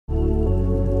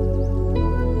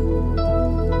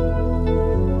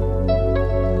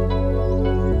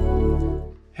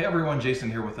Hey everyone, Jason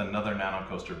here with another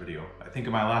Nanocoaster video. I think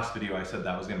in my last video I said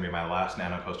that was going to be my last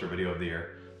Nanocoaster video of the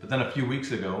year. But then a few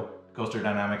weeks ago,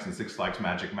 CoasterDynamix and Six Flags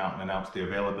Magic Mountain announced the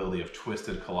availability of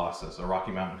Twisted Colossus, a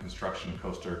Rocky Mountain construction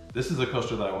coaster. This is a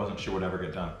coaster that I wasn't sure would ever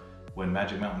get done. When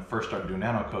Magic Mountain first started doing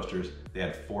Nanocoasters, they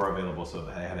had 4 available. So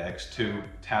they had X2,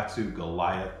 Tatsu,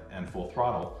 Goliath, and Full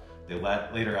Throttle. They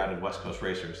later added West Coast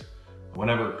Racers.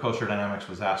 Whenever CoasterDynamix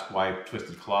was asked why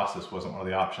Twisted Colossus wasn't one of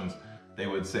the options, they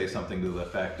would say something to the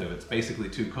effect of it's basically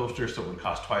 2 coasters, so it would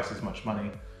cost twice as much money.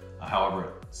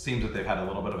 However, it seems that they've had a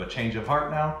little bit of a change of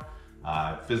heart now.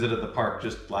 I visited the park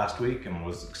just last week and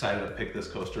was excited to pick this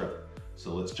coaster up.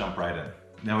 So let's jump right in.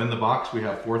 Now in the box we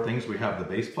have 4 things. We have the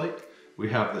base plate, we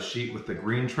have the sheet with the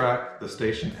green track, the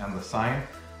station, and the sign,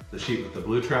 the sheet with the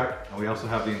blue track, and we also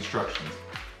have the instructions.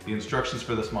 The instructions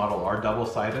for this model are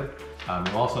double-sided.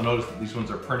 You'll also notice that these ones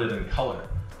are printed in color.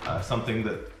 Something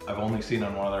that I've only seen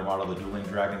on one other model, the Dueling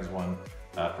Dragons one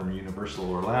from Universal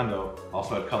Orlando,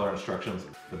 also had color instructions,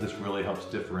 but this really helps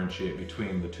differentiate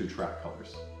between the 2 track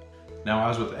colors. Now,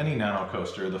 as with any Nano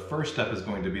coaster, the first step is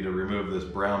going to be to remove this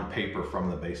brown paper from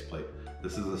the base plate.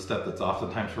 This is a step that's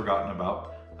oftentimes forgotten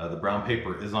about. The brown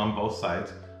paper is on both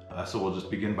sides, so we'll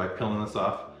just begin by peeling this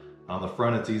off. On the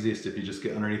front, it's easiest if you just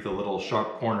get underneath the little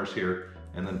sharp corners here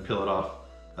and then peel it off.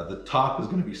 At the top is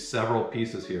going to be several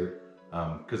pieces here,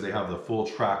 because they have the full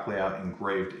track layout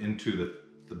engraved into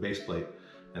the base plate.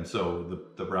 And so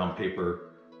the brown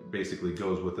paper basically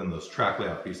goes within those track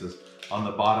layout pieces. On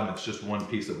the bottom, it's just one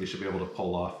piece that we should be able to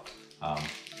pull off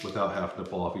without having to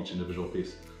pull off each individual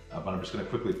piece. But I'm just going to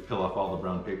quickly peel off all the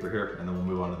brown paper here, and then we'll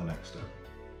move on to the next step.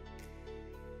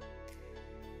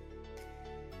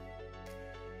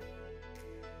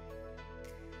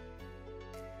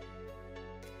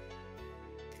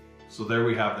 So there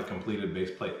we have the completed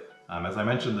base plate. As I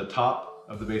mentioned, the top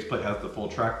of the base plate has the full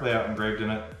track layout engraved in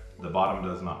it, the bottom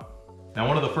does not. Now,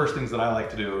 one of the first things that I like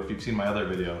to do, if you've seen my other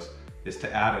videos, is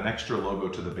to add an extra logo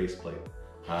to the base plate.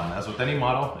 As with any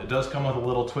model, it does come with a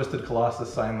little Twisted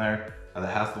Colossus sign there that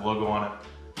has the logo on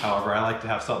it. However, I like to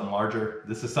have something larger.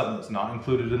 This is something that's not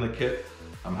included in the kit.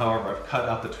 However, I've cut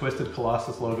out the Twisted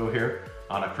Colossus logo here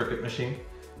on a Cricut machine.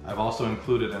 I've also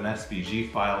included an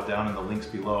SVG file down in the links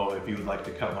below if you would like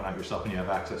to cut one out yourself and you have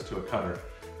access to a cutter.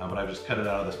 But I've just cut it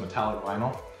out of this metallic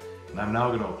vinyl, and I'm now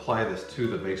going to apply this to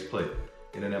the base plate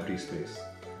in an empty space.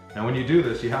 Now when you do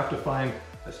this, you have to find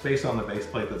a space on the base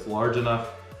plate that's large enough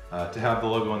to have the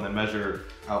logo and then measure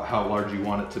out how large you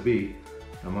want it to be.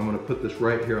 And I'm going to put this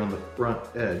right here on the front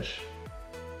edge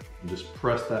and just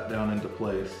press that down into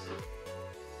place.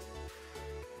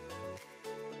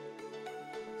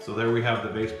 So there we have the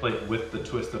base plate with the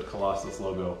Twisted Colossus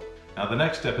logo. Now the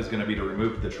next step is going to be to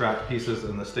remove the track pieces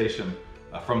and the station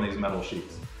from these metal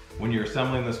sheets. When you're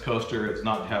assembling this coaster, it's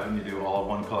not having you do all of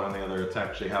one color and the other, it's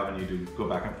actually having you go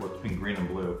back and forth between green and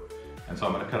blue. And so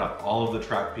I'm going to cut out all of the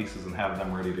track pieces and have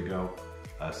them ready to go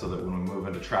so that when we move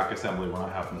into track assembly, we're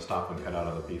not having to stop and cut out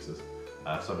other pieces.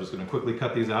 So I'm just going to quickly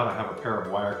cut these out. I have a pair of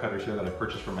wire cutters here that I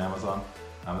purchased from Amazon.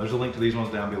 There's a link to these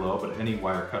ones down below, but any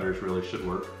wire cutters really should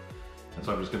work. And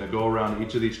so I'm just going to go around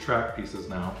each of these track pieces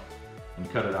now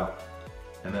and cut it out.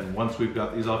 And then once we've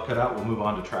got these all cut out, we'll move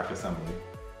on to track assembly.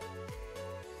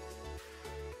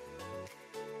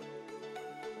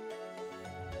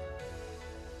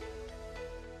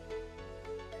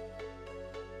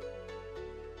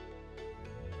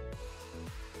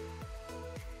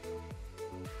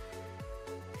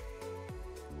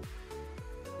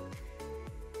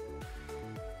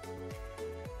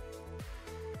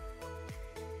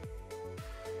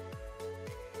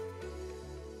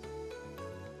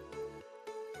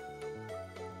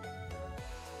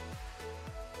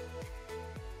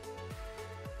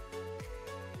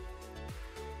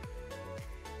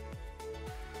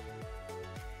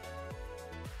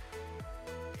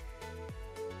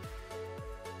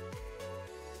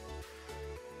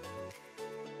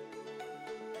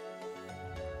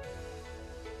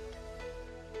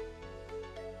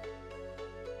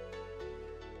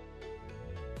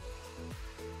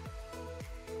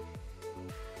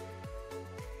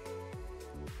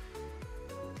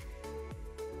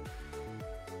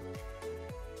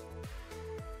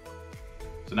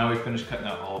 So now we've finished cutting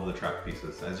out all of the track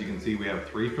pieces. As you can see, we have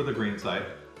 3 for the green side,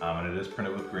 and it is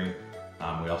printed with green.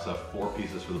 We also have 4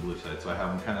 pieces for the blue side, so I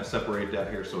have them kind of separated out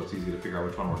here so it's easy to figure out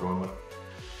which one we're going with.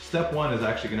 Step 1 is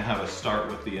actually going to have us start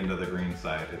with the end of the green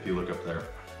side, if you look up there.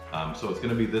 So it's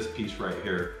going to be this piece right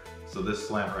here. So this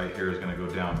slant right here is going to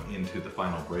go down into the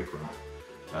final brake room.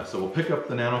 So we'll pick up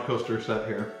the Nanocoaster set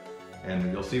here, and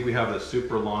you'll see we have this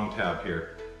super long tab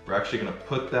here. We're actually going to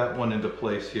put that one into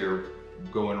place here,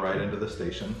 going right into the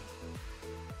station.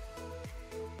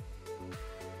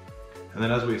 And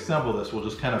then as we assemble this, we'll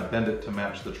just kind of bend it to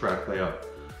match the track layout.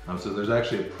 So there's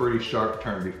actually a pretty sharp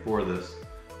turn before this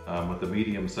with a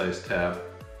medium-sized tab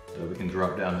that we can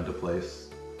drop down into place.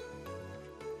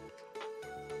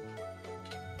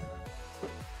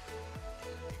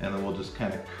 And then we'll just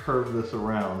kind of curve this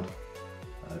around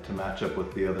to match up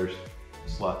with the other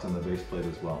slots in the base plate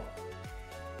as well.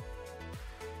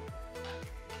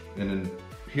 And then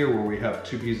here where we have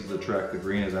two pieces of track, the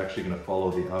green is actually going to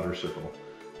follow the outer circle.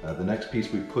 The next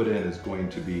piece we put in is going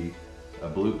to be a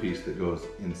blue piece that goes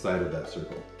inside of that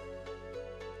circle.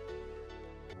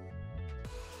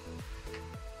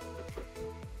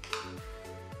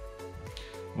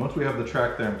 Once we have the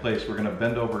track there in place, we're going to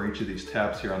bend over each of these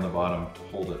tabs here on the bottom to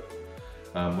hold it.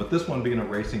 With this one being a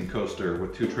racing coaster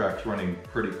with two tracks running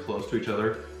pretty close to each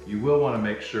other, you will want to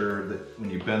make sure that when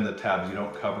you bend the tabs, you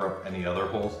don't cover up any other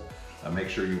holes. Make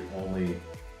sure you only,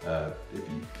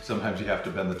 sometimes you have to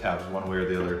bend the tabs one way or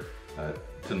the other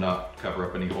to not cover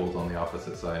up any holes on the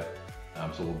opposite side.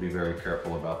 So we'll be very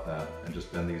careful about that and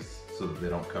just bend these so that they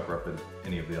don't cover up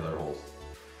any of the other holes.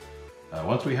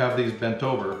 Once we have these bent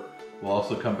over, we'll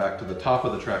also come back to the top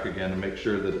of the track again and make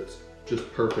sure that it's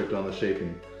just perfect on the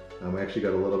shaping. We actually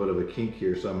got a little bit of a kink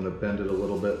here, so I'm going to bend it a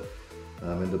little bit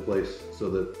into place so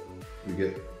that we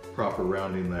get proper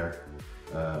rounding there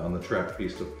on the track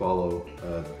piece to follow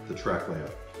the track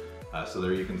layout. So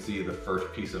there you can see the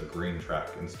first piece of green track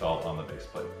installed on the base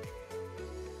plate.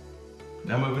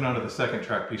 Now moving on to the second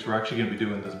track piece, we're actually going to be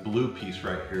doing this blue piece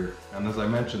right here. And as I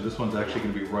mentioned, this one's actually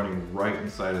going to be running right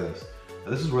inside of this.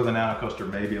 Now, this is where the Nanocoaster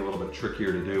may be a little bit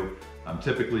trickier to do.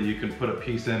 Typically you can put a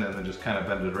piece in and then just kind of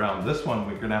bend it around. This one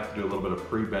we're going to have to do a little bit of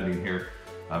pre-bending here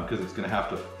because it's going to have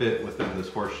to fit within this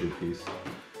horseshoe piece.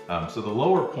 So the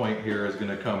lower point here is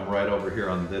going to come right over here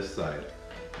on this side.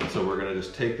 And so we're going to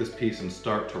just take this piece and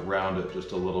start to round it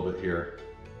just a little bit here.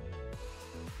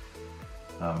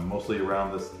 Mostly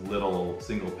around this little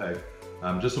single peg,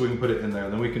 just so we can put it in there,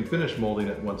 and then we can finish molding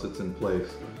it once it's in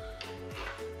place.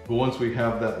 But once we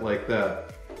have that like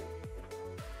that,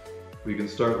 we can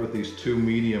start with these two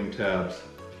medium tabs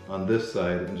on this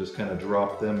side and just kind of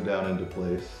drop them down into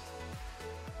place.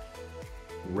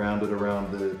 Round it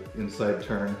around the inside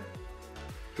turn,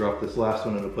 drop this last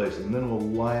one into place, and then we'll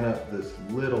line up this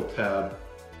little tab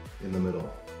in the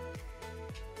middle.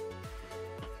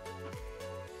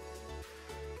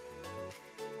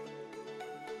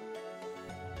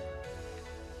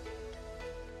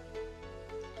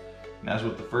 And as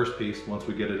with the first piece, once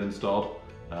we get it installed,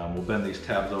 we'll bend these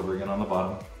tabs over again on the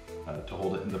bottom to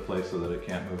hold it into place so that it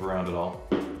can't move around at all.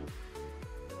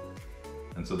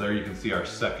 And so there you can see our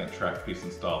second track piece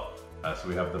installed. So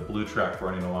we have the blue track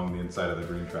running along the inside of the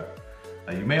green track.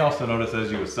 You may also notice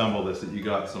as you assemble this that you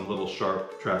got some little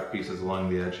sharp track pieces along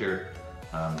the edge here.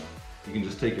 You can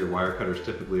just take your wire cutters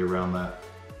typically around that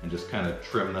and just kind of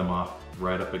trim them off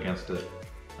right up against it,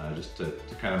 just to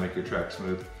kind of make your track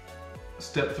smooth.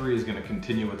 Step 3 is going to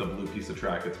continue with a blue piece of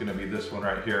track. It's going to be this one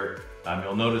right here.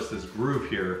 You'll notice this groove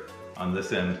here on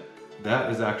this end.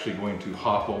 That is actually going to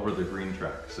hop over the green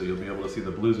track. So you'll be able to see the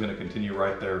blue is going to continue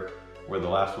right there where the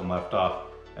last one left off,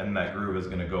 and that groove is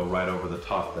going to go right over the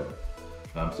top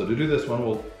there. So to do this one,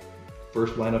 we'll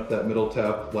first line up that middle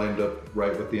tab lined up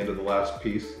right with the end of the last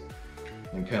piece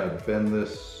and kind of bend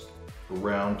this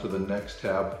around to the next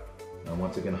tab,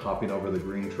 once again hopping over the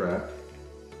green track.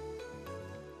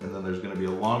 And then there's going to be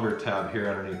a longer tab here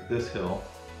underneath this hill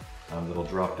that'll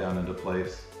drop down into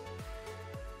place.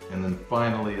 And then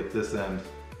finally at this end,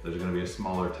 there's going to be a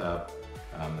smaller tab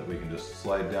that we can just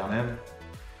slide down in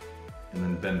and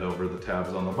then bend over the tabs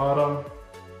on the bottom.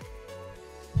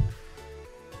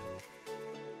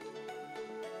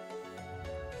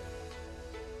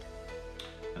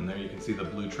 And there you can see the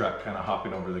blue track kind of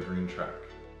hopping over the green track.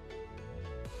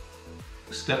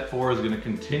 Step 4 is going to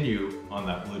continue on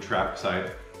that blue track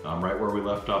side, right where we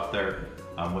left off there,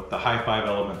 with the high 5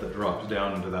 element that drops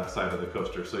down into that side of the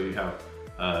coaster. So you have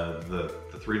the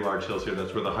 3 large hills here,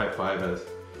 that's where the high 5 is.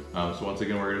 So once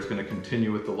again, we're just going to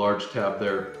continue with the large tab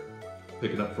there,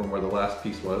 picking up from where the last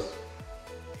piece was.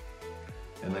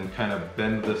 And then kind of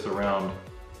bend this around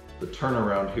the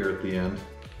turnaround here at the end.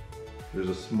 There's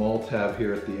a small tab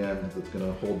here at the end that's going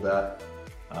to hold that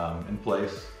in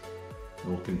place.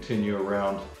 And we'll continue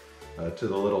around to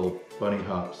the little bunny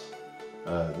hops,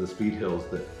 the speed hills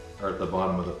that are at the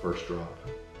bottom of the first drop.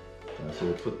 So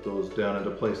we'll put those down into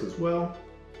place as well.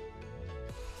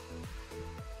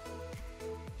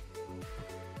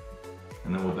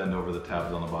 And then we'll bend over the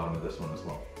tabs on the bottom of this one as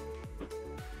well.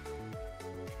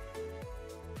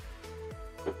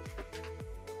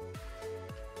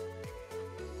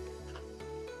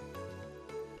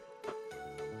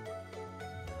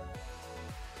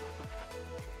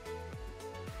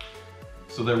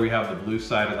 So there we have the blue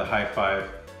side of the high five.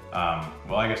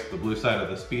 Well, I guess the blue side of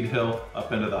the speed hill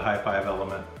up into the high five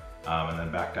element, and then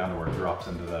back down to where it drops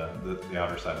into the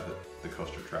outer side of the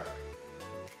coaster track.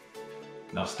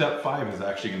 Now step 5 is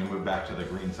actually going to move back to the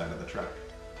green side of the track.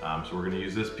 So we're going to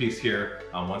use this piece here,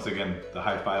 once again the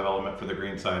high five element for the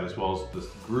green side, as well as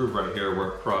this groove right here where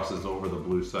it crosses over the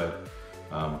blue side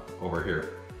over here.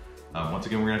 Once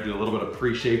again, we're going to do a little bit of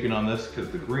pre-shaping on this because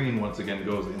the green once again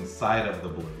goes inside of the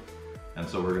blue. And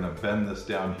so we're going to bend this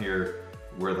down here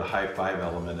where the high five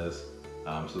element is,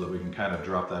 so that we can kind of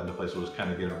drop that into place. We'll just kind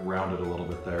of get it rounded a little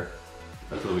bit there.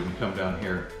 That's so we can come down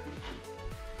here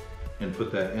and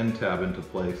put that end tab into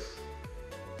place.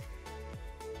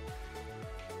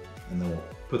 And then we'll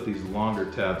put these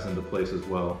longer tabs into place as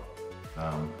well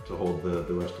to hold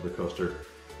the rest of the coaster.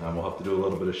 We'll have to do a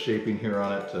little bit of shaping here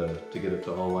on it to get it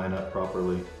to all line up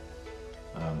properly.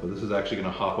 But this is actually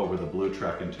going to hop over the blue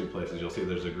track in 2 places. You'll see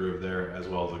there's a groove there as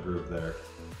well as a groove there.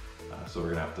 So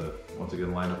we're going to have to, once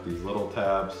again, line up these little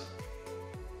tabs.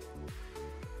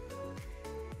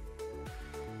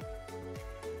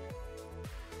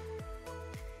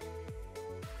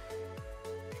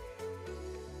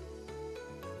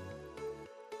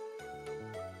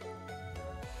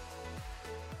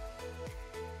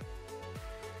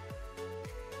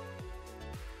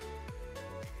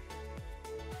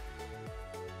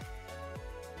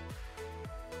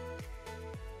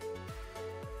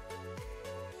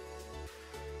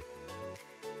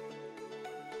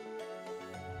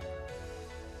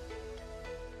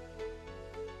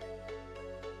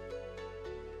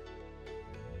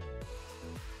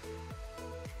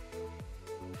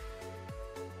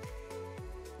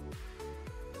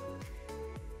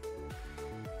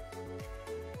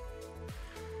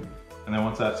 And then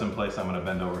once that's in place, I'm going to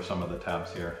bend over some of the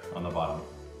tabs here on the bottom.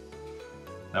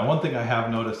 Now, one thing I have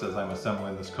noticed as I'm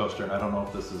assembling this coaster, and I don't know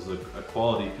if this is a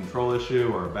quality control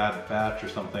issue or a bad batch or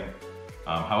something,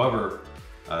 however,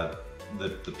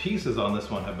 the pieces on this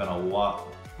one have been a lot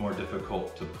more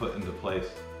difficult to put into place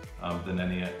than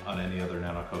on any other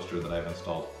Nano coaster that I've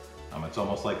installed. It's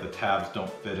almost like the tabs don't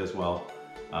fit as well.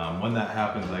 When that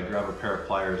happens, I grab a pair of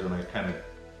pliers and I kind of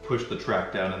push the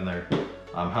track down in there.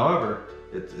 However,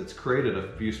 it's created a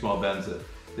few small bends that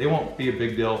they won't be a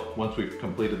big deal once we've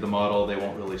completed the model. They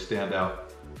won't really stand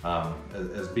out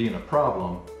as being a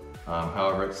problem.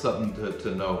 However, it's something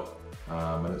to know,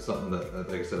 and it's something that,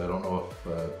 like I said, I don't know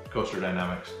if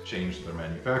CoasterDynamix changed their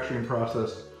manufacturing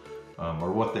process or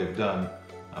what they've done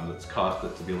that's caused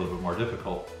it to be a little bit more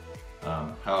difficult.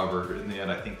 However, in the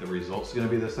end, I think the result's going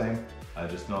to be the same. I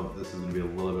just know that this is going to be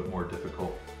a little bit more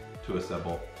difficult to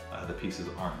assemble. The pieces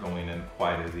aren't going in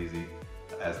quite as easy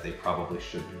as they probably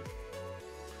should be.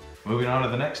 Moving on to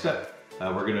the next step,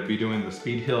 we're going to be doing the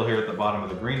speed hill here at the bottom of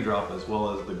the green drop as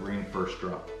well as the green first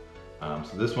drop.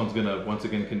 So this one's going to once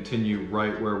again continue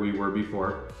right where we were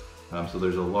before. So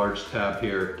there's a large tab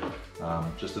here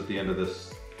just at the end of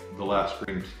the last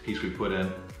green piece we put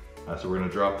in. So we're going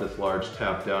to drop this large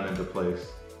tab down into place.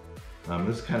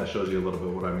 This kind of shows you a little bit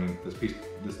what I mean.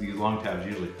 These long tabs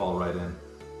usually fall right in.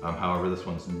 However, this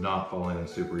one's not falling in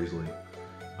super easily.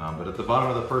 But at the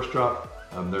bottom of the first drop,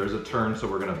 there is a turn, so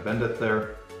we're going to bend it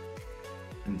there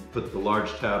and put the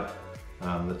large tab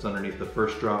that's underneath the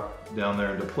first drop down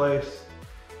there into place.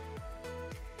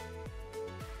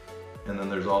 And then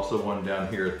there's also one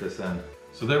down here at this end.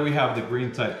 So there we have the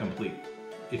green side complete.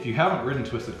 If you haven't ridden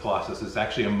Twisted Colossus, it's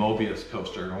actually a Mobius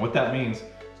coaster. And what that means,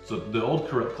 so the old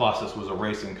Colossus was a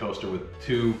racing coaster with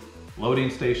 2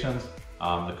 loading stations.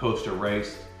 The coaster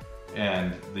raced,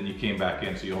 and then you came back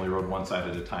in, so you only rode one side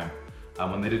at a time.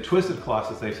 When they did Twisted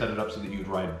Colossus, they set it up so that you'd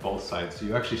ride both sides. So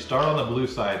you actually start on the blue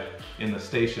side in the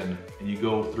station, and you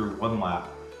go through 1 lap,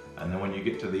 and then when you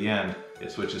get to the end,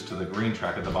 it switches to the green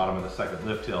track at the bottom of the second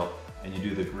lift hill, and you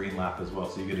do the green lap as well.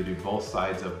 So you get to do both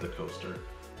sides of the coaster,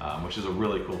 which is a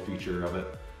really cool feature of it.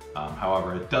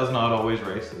 However, it does not always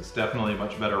race. It's definitely a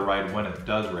much better ride when it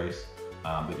does race,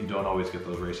 but you don't always get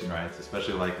those racing rides,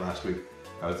 especially like last week.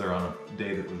 I was there on a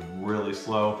day that was really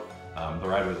slow. The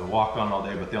ride was a walk-on all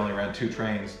day, but they only ran 2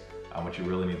 trains, which you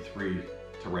really need 3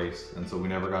 to race, and so we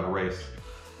never got a race.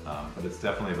 But it's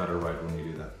definitely a better ride when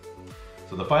you do that.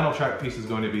 So the final track piece is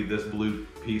going to be this blue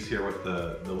piece here with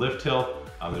the lift hill.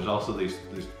 There's also these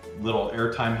little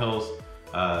airtime hills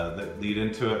that lead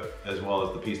into it, as well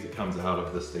as the piece that comes out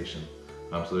of this station.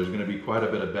 So there's going to be quite a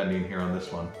bit of bending here on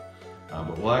this one.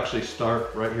 But we'll actually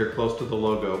start right here close to the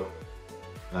logo,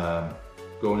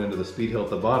 going into the speed hill at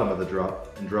the bottom of the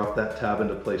drop, and drop that tab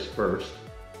into place first.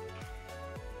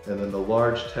 And then the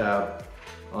large tab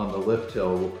on the lift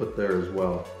hill we'll put there as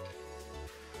well.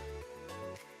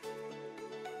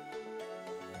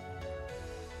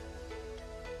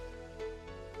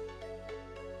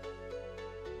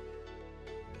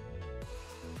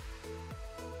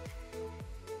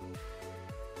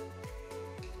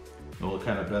 we'll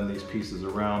kind of bend these pieces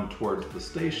around towards the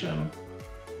station,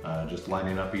 just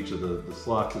lining up each of the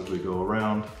slots as we go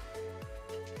around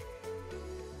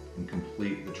and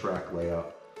complete the track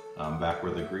layout. Back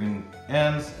where the green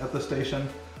ends at the station,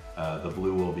 the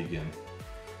blue will begin.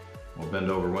 We'll bend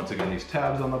over once again these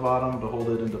tabs on the bottom to hold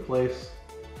it into place.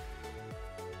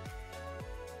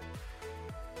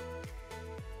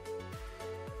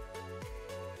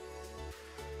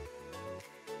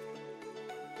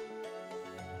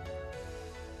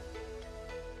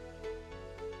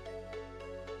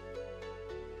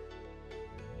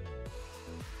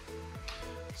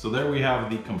 So there we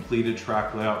have the completed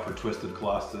track layout for Twisted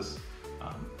Colossus.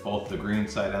 Both the green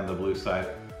side and the blue side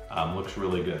looks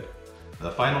really good. The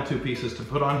final two pieces to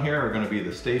put on here are going to be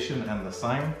the station and the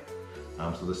sign.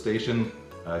 So the station,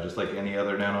 just like any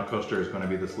other Nano coaster, is going to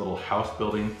be this little house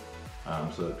building.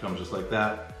 So it comes just like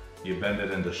that. You bend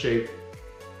it into shape.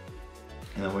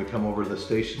 And then when we come over to the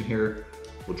station here,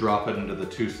 we'll drop it into the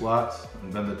two slots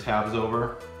and bend the tabs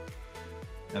over.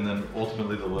 And then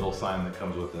ultimately the little sign that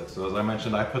comes with it. So as I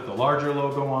mentioned, I put the larger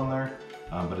logo on there,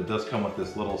 but it does come with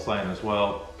this little sign as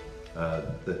well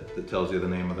that tells you the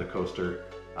name of the coaster.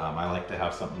 I like to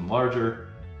have something larger,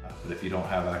 but if you don't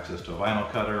have access to a vinyl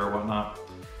cutter or whatnot,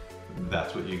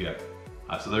 that's what you get.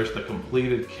 So there's the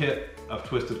completed kit of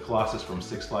Twisted Colossus from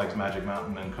Six Flags Magic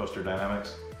Mountain and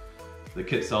CoasterDynamix. The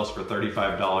kit sells for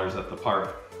 $35 at the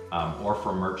park or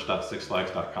from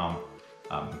merch.sixflags.com.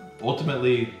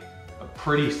 Ultimately, a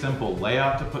pretty simple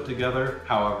layout to put together.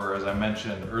 However, as I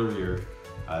mentioned earlier,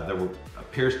 there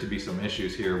appears to be some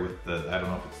issues here with I don't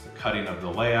know if it's the cutting of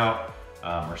the layout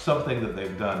or something that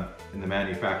they've done in the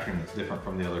manufacturing that's different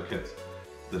from the other kits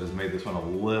that has made this one a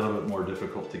little bit more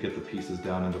difficult to get the pieces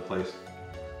down into place.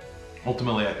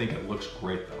 Ultimately, I think it looks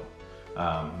great though.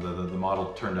 The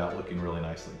model turned out looking really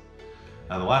nicely.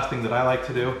 Now, the last thing that I like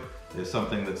to do is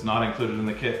something that's not included in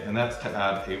the kit, and that's to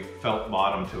add a felt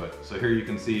bottom to it. So here you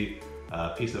can see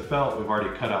a piece of felt. We've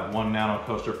already cut out one Nano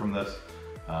coaster from this,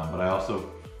 but I also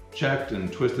checked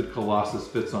and Twisted Colossus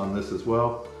fits on this as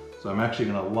well. So I'm actually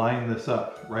gonna line this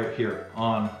up right here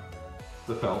on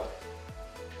the felt,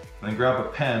 and then grab a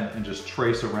pen and just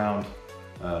trace around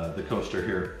the coaster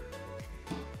here.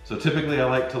 So typically I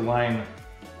like to line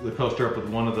the coaster up with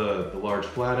one of the large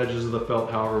flat edges of the felt.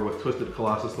 However, with Twisted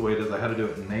Colossus, the way it is, I had to do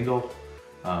it at an angle,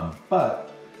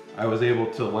 but I was able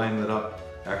to line that up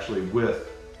actually with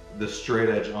the straight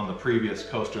edge on the previous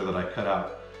coaster that I cut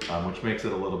out, which makes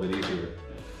it a little bit easier.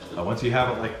 Once you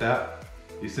have it like that,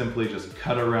 you simply just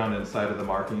cut around inside of the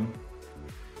marking.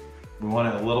 We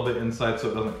want it a little bit inside so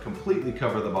it doesn't completely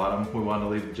cover the bottom. We want to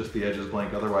leave just the edges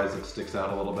blank, otherwise it sticks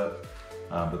out a little bit,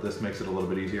 but this makes it a little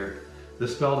bit easier.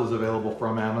 This felt is available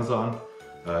from Amazon.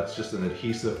 It's just an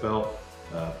adhesive felt.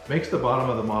 Makes the bottom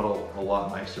of the model a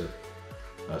lot nicer.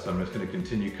 So I'm just going to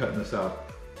continue cutting this out.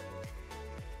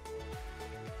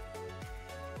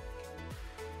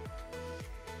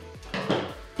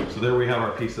 So there we have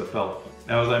our piece of felt.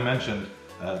 Now, as I mentioned,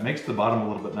 it makes the bottom a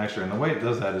little bit nicer. And the way it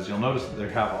does that is you'll notice that they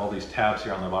have all these tabs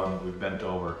here on the bottom that we've bent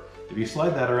over. If you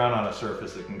slide that around on a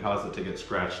surface, it can cause it to get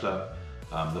scratched up.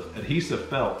 The adhesive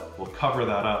felt will cover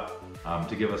that up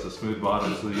to give us a smooth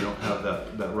bottom so you don't have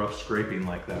that rough scraping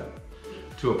like that.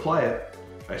 To apply it,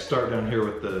 I start down here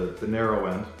with the narrow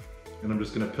end, and I'm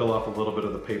just going to peel off a little bit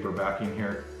of the paper backing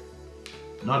here.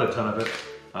 Not a ton of it,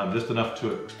 just enough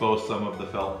to expose some of the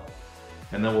felt.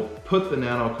 And then we'll put the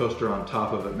Nano coaster on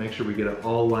top of it, make sure we get it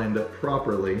all lined up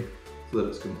properly so that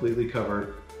it's completely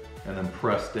covered, and then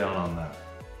press down on that.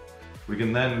 We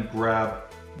can then grab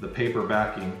the paper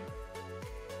backing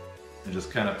and just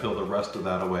kind of peel the rest of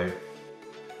that away.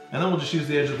 And then we'll just use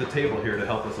the edge of the table here to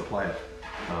help us apply it.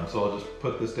 So I'll just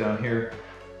put this down here,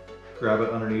 grab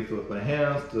it underneath with my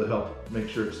hands to help make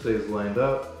sure it stays lined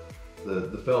up.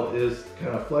 The felt is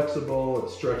kind of flexible,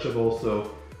 it's stretchable,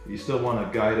 so you still want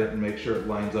to guide it and make sure it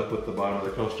lines up with the bottom of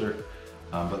the coaster.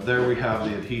 But there we have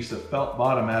the adhesive felt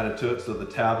bottom added to it, so the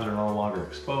tabs are no longer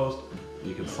exposed.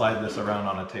 You can slide this around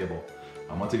on a table.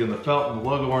 Once again, the felt and the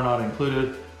logo are not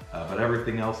included, but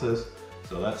everything else is.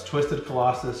 So that's Twisted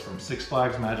Colossus from Six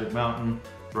Flags Magic Mountain,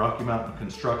 Rocky Mountain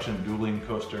Construction dueling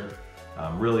coaster.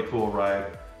 Really cool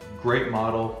ride, great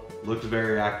model, looks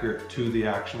very accurate to the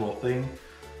actual thing.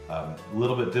 A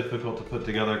little bit difficult to put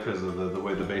together because of the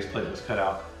way the base plate was cut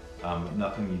out, but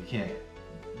nothing you can't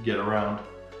get around.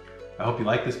 I hope you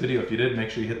liked this video. If you did, make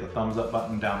sure you hit the thumbs up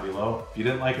button down below. If you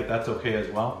didn't like it, that's okay as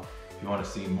well. If you want to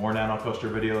see more Nano coaster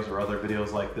videos or other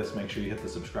videos like this, make sure you hit the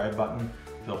subscribe button.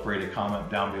 Feel free to comment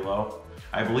down below.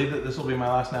 I believe that this will be my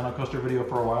last Nano coaster video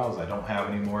for a while, as I don't have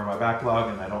any more in my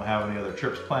backlog and I don't have any other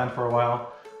trips planned for a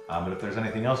while. But if there's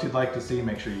anything else you'd like to see,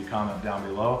 make sure you comment down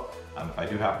below. If I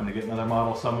do happen to get another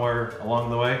model somewhere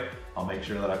along the way, I'll make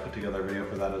sure that I put together a video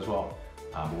for that as well.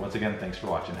 But once again, thanks for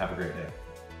watching. Have a great day.